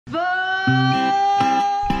No.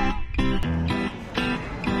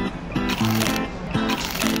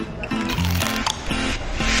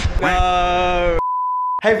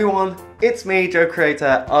 Hey everyone, it's me, Joe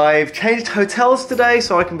Creator. I've changed hotels today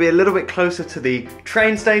so I can be a little bit closer to the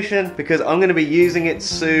train station because I'm going to be using it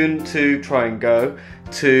soon to try and go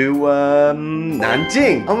to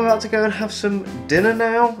Nanjing. I'm about to go and have some dinner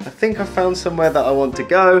now. I think I found somewhere that I want to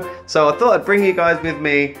go, so I thought I'd bring you guys with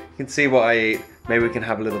me. You can see what I eat. Maybe we can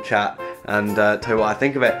have a little chat and tell you what I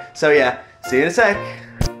think of it. So yeah, see you in a sec.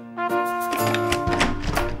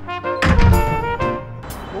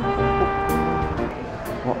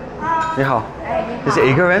 你好，这是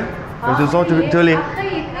一个人，我就坐这里，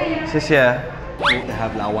谢谢。They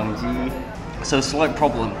have Lao Wang Ji. So slight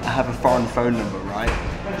problem. I have a foreign phone number, right?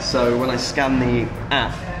 So when I scan the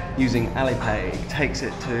app using Alipay, it takes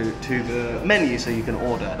it to the menu so you can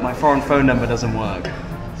order. My foreign phone number doesn't work.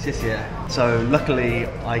 谢谢. So luckily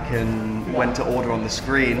I went to order on the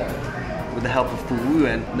screen with the help of Fuwu,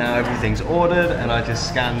 and now everything's ordered and I just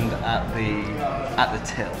scanned at the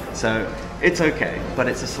till. So it's okay, but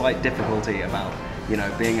it's a slight difficulty about, you know,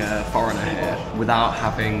 being a foreigner here without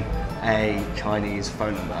having a Chinese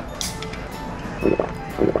phone number.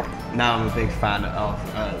 Now I'm a big fan of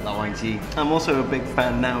Lao Wang Ji. I'm also a big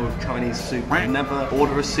fan now of Chinese soup. I never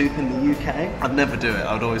order a soup in the UK. I'd never do it.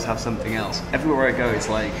 I'd always have something else. Everywhere I go, it's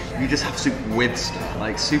like you just have soup with stuff.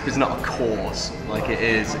 Like soup is not a course like it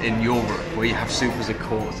is in Europe, where you have soup as a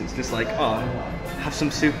course. It's just like, oh, have some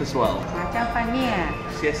soup as well. 麻酱拌面。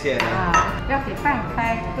谢谢。要给拌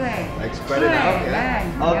开，对。Like spread it out, yeah.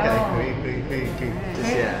 Okay, 可以。谢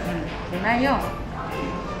谢。简单用。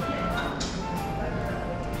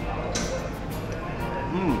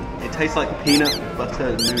 It tastes like peanut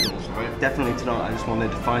butter noodles, right? Definitely tonight I just wanted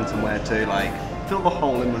to find somewhere to like fill the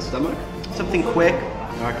hole in my stomach. Something quick,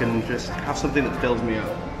 and I can just have something that fills me up.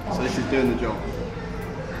 So this is doing the job.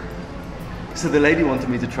 So the lady wanted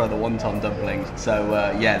me to try the wonton dumplings. So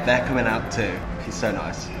yeah, they're coming out too. She's so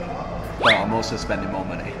nice. But I'm also spending more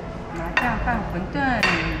money.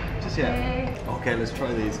 Just yeah. Okay, let's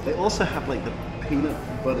try these. They also have like the peanut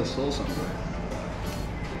butter sauce on them.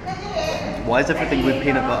 Why is everything with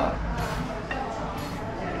peanut butter?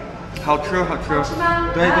 How true, how true.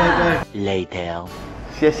 对对对 Later.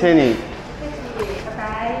 谢谢你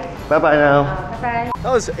Bye bye now. Bye bye.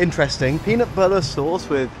 That was interesting. Peanut butter sauce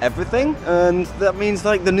with everything, and that means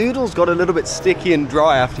like the noodles got a little bit sticky and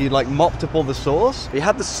dry after you like mopped up all the sauce. You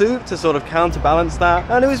had the soup to sort of counterbalance that,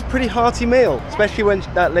 and it was a pretty hearty meal, especially when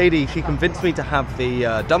that lady, she convinced me to have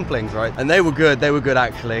the dumplings, right? And they were good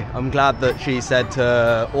actually. I'm glad that she said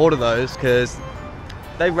to order those because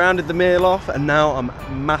they rounded the meal off, and now I'm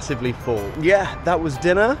massively full. Yeah, that was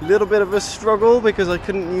dinner. A little bit of a struggle because I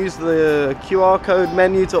couldn't use the QR code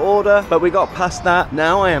menu to order, but we got past that.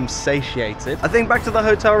 Now I am satiated. I think back to the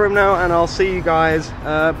hotel room now, and I'll see you guys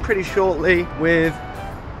pretty shortly with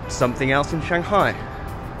something else in Shanghai.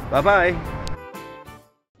 Bye bye.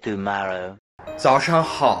 Tomorrow. 早上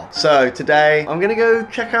好. So today I'm gonna go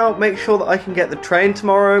check out, make sure that I can get the train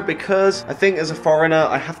tomorrow, because I think as a foreigner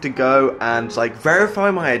I have to go and like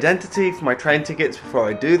verify my identity for my train tickets before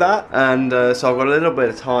I do that, and so I've got a little bit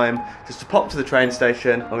of time just to pop to the train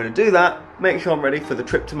station. I'm gonna do that, make sure I'm ready for the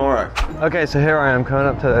trip tomorrow. Okay, so here I am coming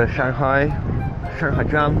up to Shanghai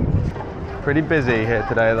Tram. Pretty busy here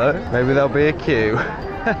today though. Maybe there'll be a queue.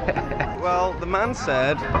 Well, the man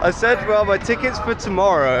said, well, my ticket's for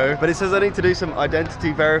tomorrow, but it says I need to do some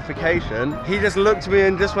identity verification. He just looked at me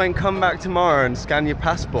and just went, come back tomorrow and scan your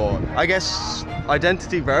passport. I guess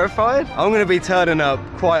identity verified? I'm going to be turning up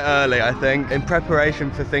quite early, I think, in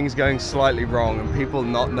preparation for things going slightly wrong and people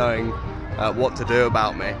not knowing what to do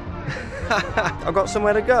about me. I've got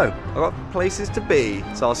somewhere to go. I've got places to be,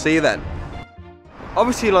 so I'll see you then.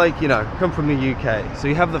 Obviously, like, you know, come from the UK, so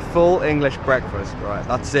you have the full English breakfast, right?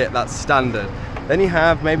 That's it, that's standard. Then you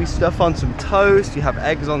have maybe stuff on some toast, you have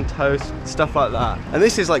eggs on toast, stuff like that. And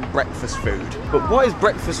this is like breakfast food. But what is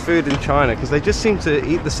breakfast food in China? Because they just seem to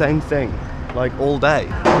eat the same thing, like all day.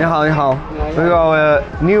 你好，你好，这个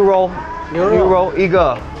牛肉一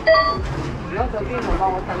个。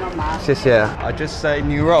谢谢. I just say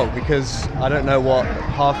new roll because I don't know what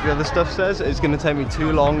half the other stuff says. It's going to take me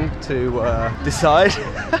too long to decide.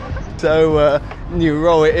 So new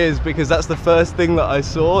roll it is, because that's the first thing that I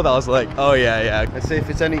saw that I was like, oh yeah. Let's see if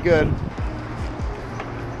it's any good.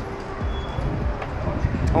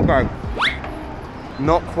 Okay.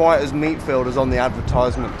 Not quite as meat-filled as on the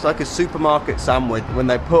advertisement. It's like a supermarket sandwich when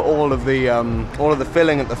they put all of the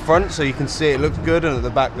filling at the front so you can see it looks good, and at the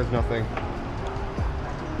back there's nothing.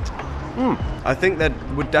 I think there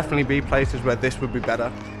would definitely be places where this would be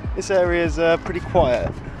better. This area is pretty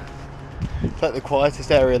quiet. It's like the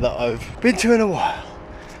quietest area that I've been to in a while.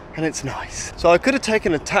 And it's nice. So I could have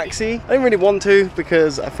taken a taxi. I didn't really want to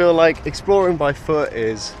because I feel like exploring by foot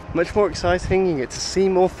is much more exciting. You get to see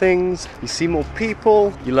more things, you see more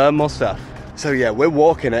people, you learn more stuff. So yeah, we're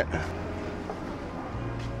walking it.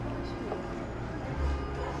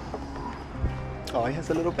 Oh, he has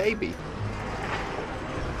a little baby.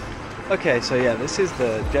 Okay, so yeah, this is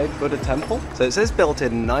the Jade Buddha Temple. So it says built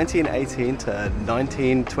in 1918 to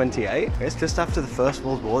 1928. It's just after the First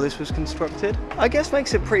World War this was constructed. I guess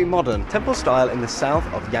makes it pretty modern. Temple style in the south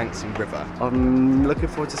of Yangtze River. I'm looking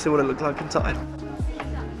forward to see what it looks like inside.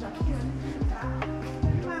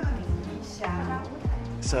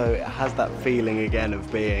 So it has that feeling again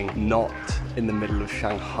of being not in the middle of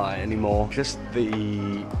Shanghai anymore. Just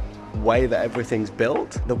the way that everything's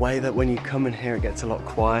built, the way that when you come in here it gets a lot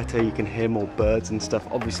quieter, you can hear more birds and stuff.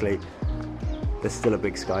 Obviously there's still a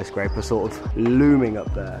big skyscraper sort of looming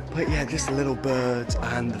up there, but yeah, just little birds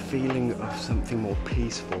and the feeling of something more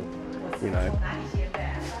peaceful, you know.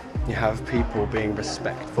 You have people being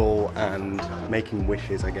respectful and making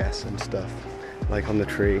wishes, I guess, and stuff, like on the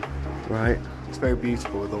tree, right? It's very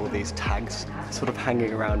beautiful with all these tags sort of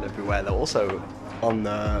hanging around everywhere. They're also on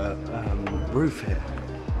the roof here.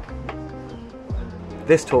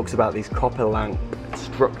 This talks about these copper lamp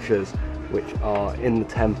structures which are in the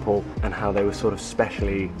temple and how they were sort of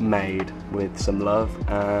specially made with some love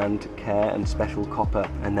and care and special copper.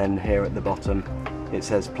 And then here at the bottom it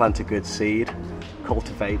says plant a good seed,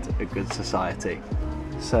 cultivate a good society.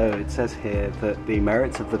 So it says here that the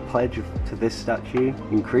merits of the pledge to this statue: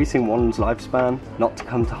 increasing one's lifespan, not to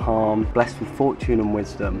come to harm, blessed with fortune and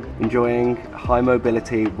wisdom, enjoying high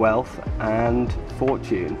mobility, wealth and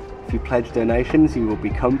fortune. If you pledge donations, you will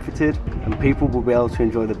be comforted and people will be able to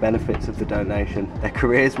enjoy the benefits of the donation. Their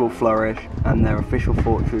careers will flourish and their official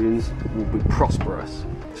fortunes will be prosperous.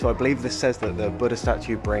 So I believe this says that the Buddha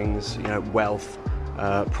statue brings, you know, wealth,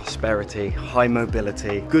 prosperity, high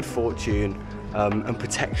mobility, good fortune, and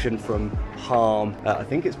protection from harm. I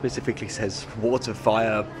think it specifically says water,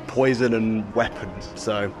 fire, poison and weapons.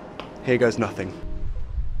 So here goes nothing.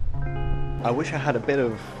 I wish I had a bit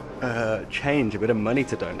of change, a bit of money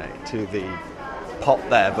to donate to the pot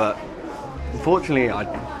there, but unfortunately I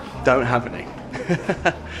don't have any.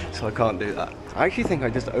 So I can't do that. I actually think I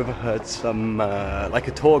just overheard some like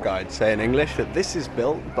a tour guide say in English that this is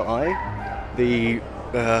built by the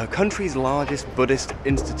country's largest Buddhist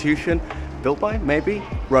institution, built by, maybe,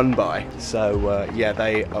 run by. So yeah,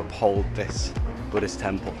 they uphold this Buddhist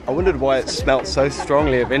temple. I wondered why it smelt so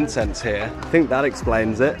strongly of incense here. I think that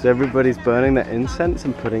explains it. So everybody's burning their incense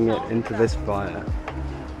and putting it into this fire.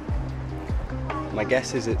 My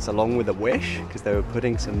guess is it's along with a wish, because they were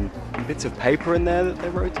putting some bits of paper in there that they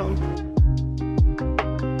wrote on.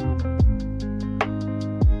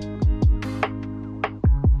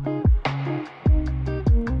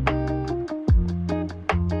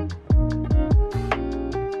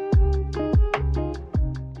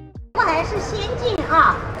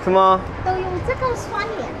 Come on. 都用这个刷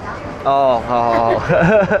脸的。哦，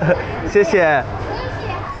好，谢谢。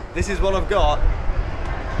This is what I've got.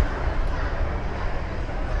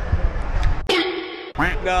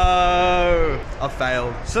 No, I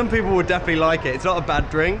failed. Some people would definitely like it. It's not a bad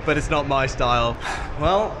drink, but it's not my style.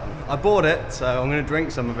 Well, I bought it, so I'm gonna drink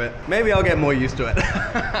some of it. Maybe I'll get more used to it.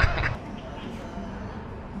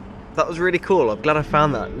 That was really cool. I'm glad I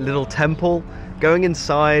found that little temple. Going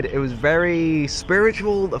inside, it was very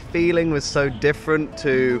spiritual. The feeling was so different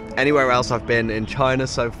to anywhere else I've been in China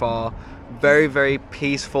so far. Very, very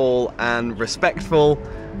peaceful and respectful.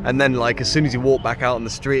 And then, like, as soon as you walk back out on the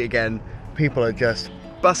street again, people are just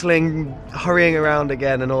bustling, hurrying around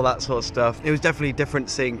again and all that sort of stuff. It was definitely different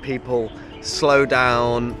seeing people slow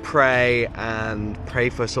down, pray, and pray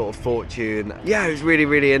for sort of fortune. Yeah, it was really,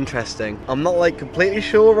 really interesting. I'm not like completely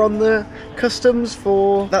sure on the customs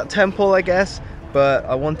for that temple, I guess, but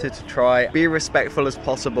I wanted to try be respectful as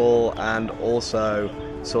possible and also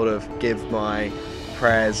sort of give my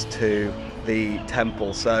prayers to the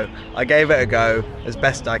temple. So I gave it a go as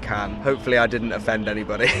best I can. Hopefully I didn't offend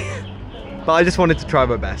anybody. But I just wanted to try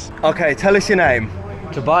my best. Okay, tell us your name.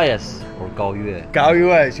 Tobias or Gao Yue. Gao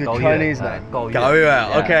Yue is your Chinese name? Gao Yue. Gao Yue,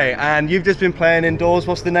 Yeah. okay. And you've just been playing indoors.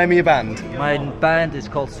 What's the name of your band? My band is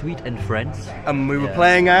called Sweet and Friends. And we were Yeah.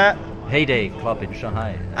 playing at? Heyday Club in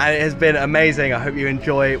Shanghai. And it has been amazing. I hope you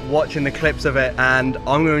enjoy watching the clips of it, and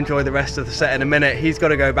I'm going to enjoy the rest of the set in a minute. He's got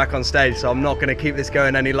to go back on stage, so I'm not going to keep this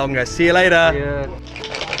going any longer. See you later. Yeah.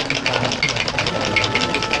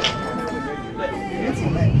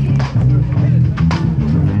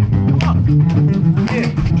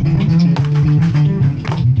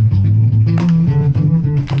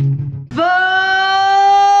 The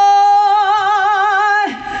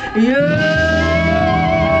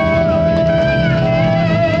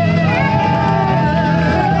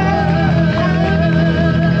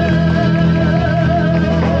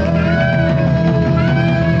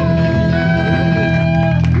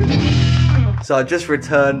So I just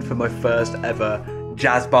returned for my first ever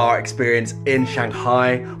jazz bar experience in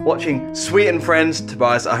Shanghai, watching Sweet and Friends.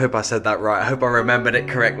 Tobias, I hope I said that right. I hope I remembered it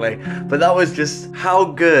correctly. But that was just, how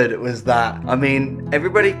good was that? I mean,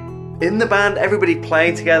 everybody in the band, everybody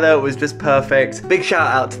playing together was just perfect. Big shout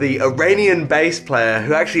out to the Iranian bass player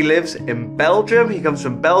who actually lives in Belgium. He comes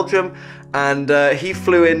from Belgium, and he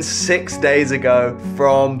flew in 6 days ago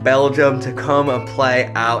from Belgium to come and play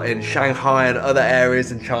out in Shanghai and other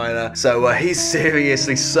areas in China. So he's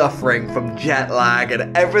seriously suffering from jet lag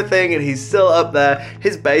and everything, and he's still up there.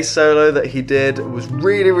 His bass solo that he did was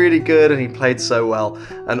really, really good, and he played so well.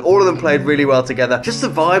 And all of them played really well together. Just the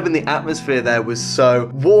vibe and the atmosphere there was so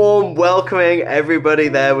warm, welcoming. Everybody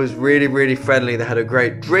there was really, really friendly. They had a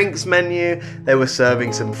great drinks menu. They were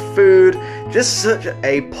serving some food. Just such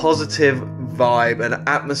a positive vibe and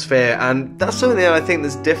atmosphere, and that's something that I think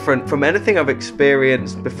that's different from anything I've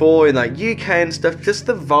experienced before in like UK and stuff. Just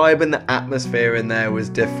the vibe and the atmosphere in there was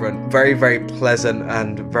different. Very, very pleasant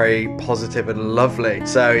and very positive and lovely.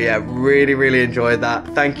 So yeah, really, really enjoyed that.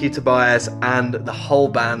 Thank you, Tobias, and the whole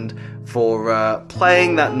band for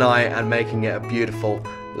playing that night and making it a beautiful,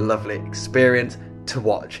 lovely experience to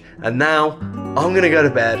watch. And now I'm gonna go to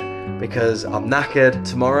bed because I'm knackered.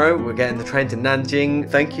 Tomorrow we're getting the train to Nanjing.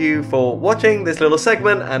 Thank you for watching this little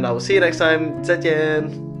segment, and I will see you next time. 再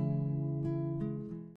见.